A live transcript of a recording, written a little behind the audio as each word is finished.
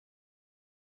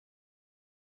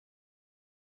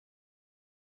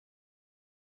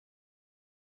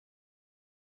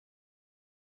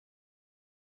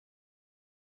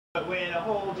But when a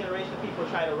whole generation of people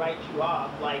try to write you off,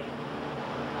 like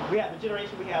we have the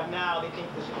generation we have now, they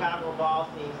think the Chicago ball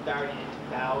scene started in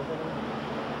 2000.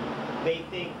 They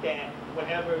think that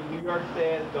whenever New York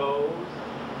says goes,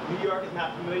 New York is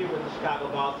not familiar with the Chicago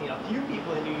ball scene. A few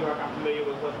people in New York are familiar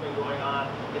with what's been going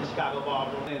on in the Chicago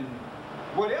ballroom. And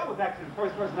Wardell was actually the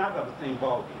first person I've ever seen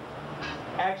voguing.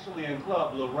 Actually in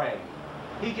Club Lorraine.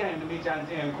 He came to me, John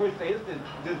and Chris said, it's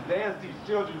this dance these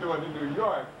children doing in New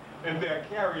York, and they're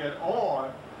carrying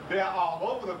on. They're all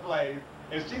over the place,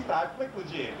 and she started flick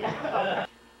legit.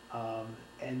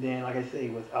 And then, like I say,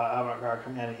 with Avant-Garde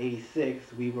coming out in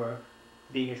 '86, we were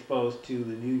being exposed to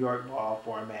the New York ball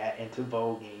format and to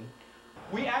voguing.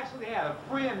 We actually had a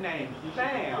friend named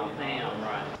Sam. Sam,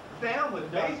 right. Sam was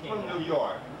based from New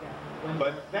York.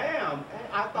 But Sam,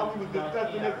 I thought we was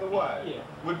discussing this or what? Yeah.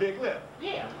 With Big Lip.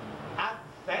 Yeah.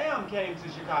 Sam came to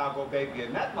Chicago, baby,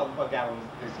 and that motherfucker got on,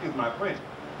 excuse my French,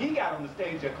 he got on the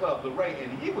stage at Club Lorraine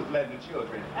and he was letting the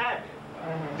children have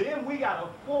it. Then we got a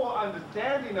full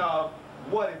understanding of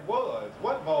what it was,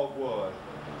 what Vogue was.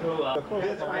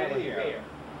 This right here,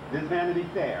 this Vanity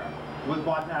Fair, was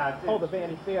brought to our attention. Oh, the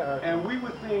Vanity Fair. And we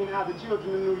were seeing how the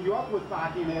children in New York were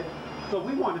stocking it, so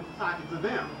we wanted to stock it to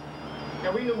them.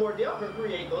 And we knew Wardell could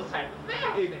create those type of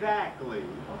things. Exactly.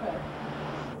 Okay.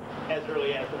 As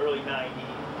early as the early 90s.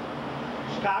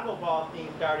 Chicago ball scene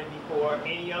started before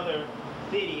any other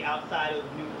city outside of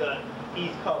the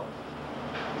East Coast.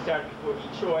 We started before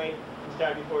Detroit, we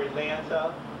started before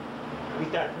Atlanta, we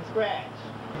started from scratch.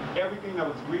 Everything that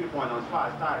was agreed upon on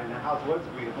Spot started in the house was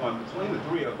agreed upon between the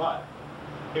three of us.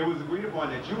 It was agreed upon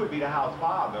that you would be the house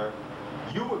father,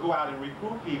 you would go out and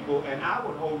recruit people, and I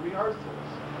would hold rehearsals.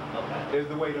 Okay. Is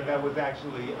the way that was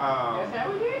actually, that's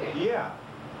how we did it. Yeah.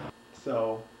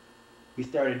 So we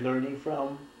started learning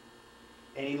from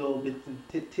any little bits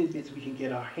and tidbits we can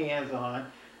get our hands on.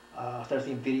 Started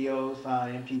seeing videos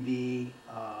on MTV,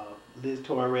 Liz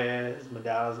Torres,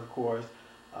 Madonna's, of course.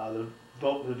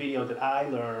 The video that I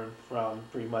learned from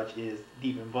pretty much is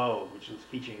Deep in Vogue, which was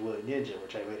featuring Willie Ninja,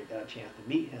 which I later got a chance to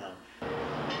meet him.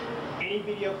 Any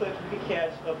video clips we could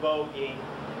catch of voguing,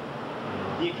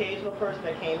 the occasional person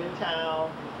that came in town,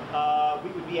 we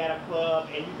would be at a club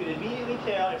and you could immediately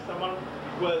tell if someone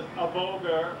was a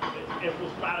voguer, if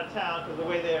was from out of town, because the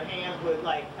way their hands would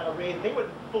like kind of raise, they would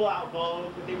pull out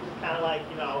Vogue, but they would just kind of like,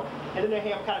 you know, and then their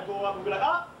hand would kind of go up and be like,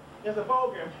 oh, there's a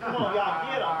voguer, come on,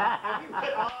 y'all get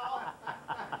them.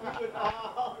 And we would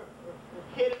all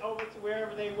hit it over to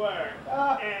wherever they were.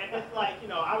 And it's like, you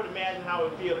know, I would imagine how it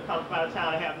would feel to come from out of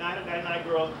town and have 999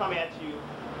 girls come at you,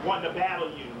 wanting to battle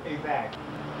you. Exactly.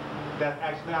 That's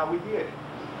actually how we did it.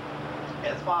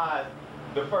 As far as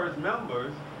the first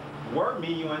members were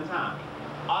me, you, and Tommy.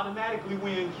 Automatically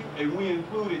we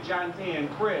included John T and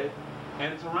Chris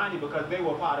and Tarani because they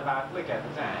were part of our clique at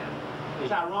the time.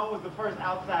 Tyrone was the first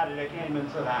outsider that came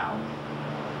into the house.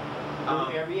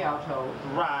 Every household.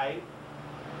 Right.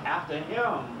 After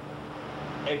him,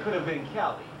 it could have been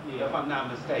Kelly, if I'm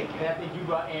not mistaken. And I think you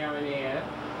brought Aaron in.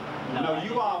 No,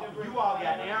 you all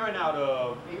got Aaron out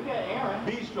of You got Aaron.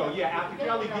 Bistro. Yeah, after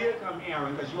Kelly did come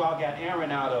Aaron, because you all got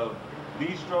Aaron out of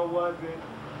Bistro, was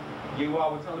it? You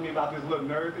all were telling me about this little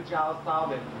nerd that y'all saw,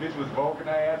 that bitch was voguing her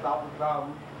ass off of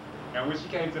something. And when she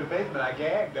came to the basement, I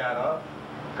gagged at her,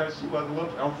 because she was a little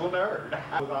nerd.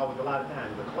 It was always a lot of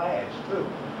times a clash, too.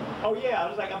 Oh yeah, it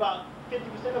was like about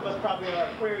 50% of us probably are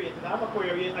Aquarius, and I'm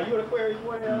Aquarius. Are you an Aquarius,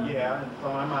 Wardell? Yeah, and so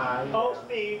am I. Oh,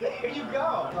 see, there you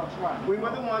go. That's right. We were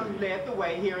the ones who led the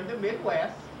way here in the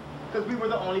Midwest, because we were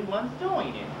the only ones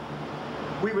doing it.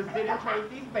 We would sit in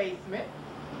Tracy's basement,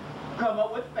 come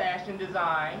up with fashion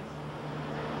designs.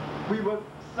 We would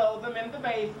sew them in the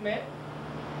basement.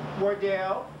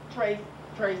 Wardell,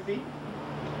 Tracy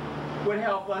would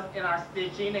help us in our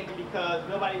stitching, and because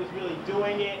nobody was really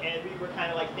doing it and we were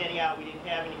kind of like standing out, we didn't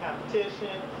have any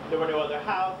competition, there were no other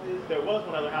houses. There was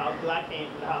one other house because I came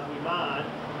from the house we mine,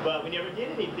 but we never did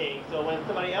anything. So when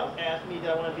somebody else asked me, did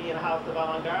I want to be in a house of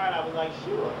Avant-Garde, I was like,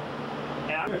 sure.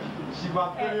 And she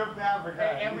bought plenty of fabric.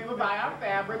 And we would buy our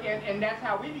fabric, and that's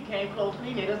how we became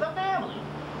closely knit as a family,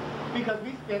 because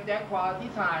we spent that quality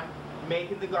time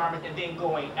making the garments and then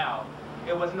going out.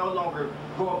 It was no longer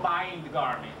buying the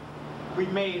garment. We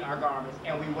made our garments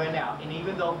and we went out, and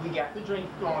even though we got the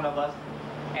drinks thrown of us,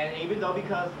 and even though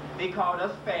because they called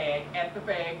us fag at the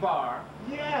fag bar,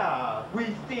 yeah,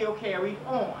 we still carried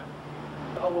on.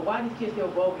 Oh, well, why these kids still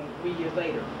voguing 3 years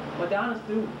later? Madonna's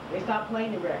too. They stopped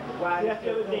playing the record. Why? That's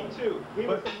the other thing too. We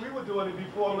were doing it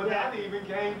before Madonna even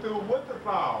came through with the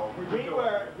song. We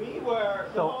were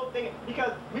the whole thing,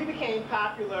 because we became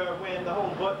popular when the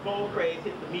whole Vogue craze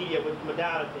hit the media with the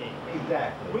Madonna thing.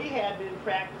 Exactly. We had been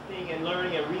practicing and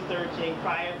learning and researching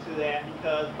prior to that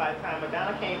because by the time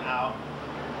Madonna came out,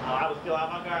 I was still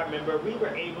Avant-Garde member, we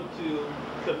were able to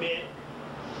submit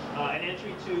an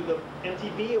entry to the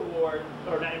MTV Award,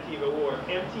 or not MTV Award,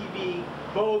 MTV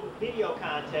Vogue video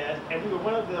contest, and we were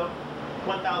one of the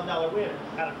 $1,000 winners.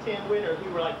 Out of 10 winners,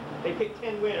 we were like, they picked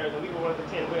 10 winners, and we were one of the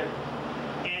 10 winners.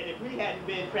 And if we hadn't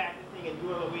been practicing and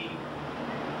doing what we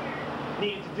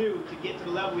needed to do to get to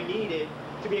the level we needed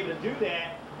to be able to do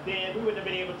that, then we wouldn't have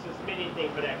been able to submit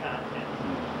anything for that contest.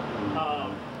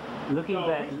 Looking so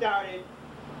back, we started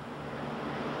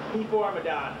before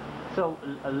Madonna. so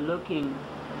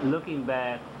looking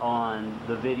back on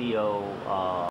the video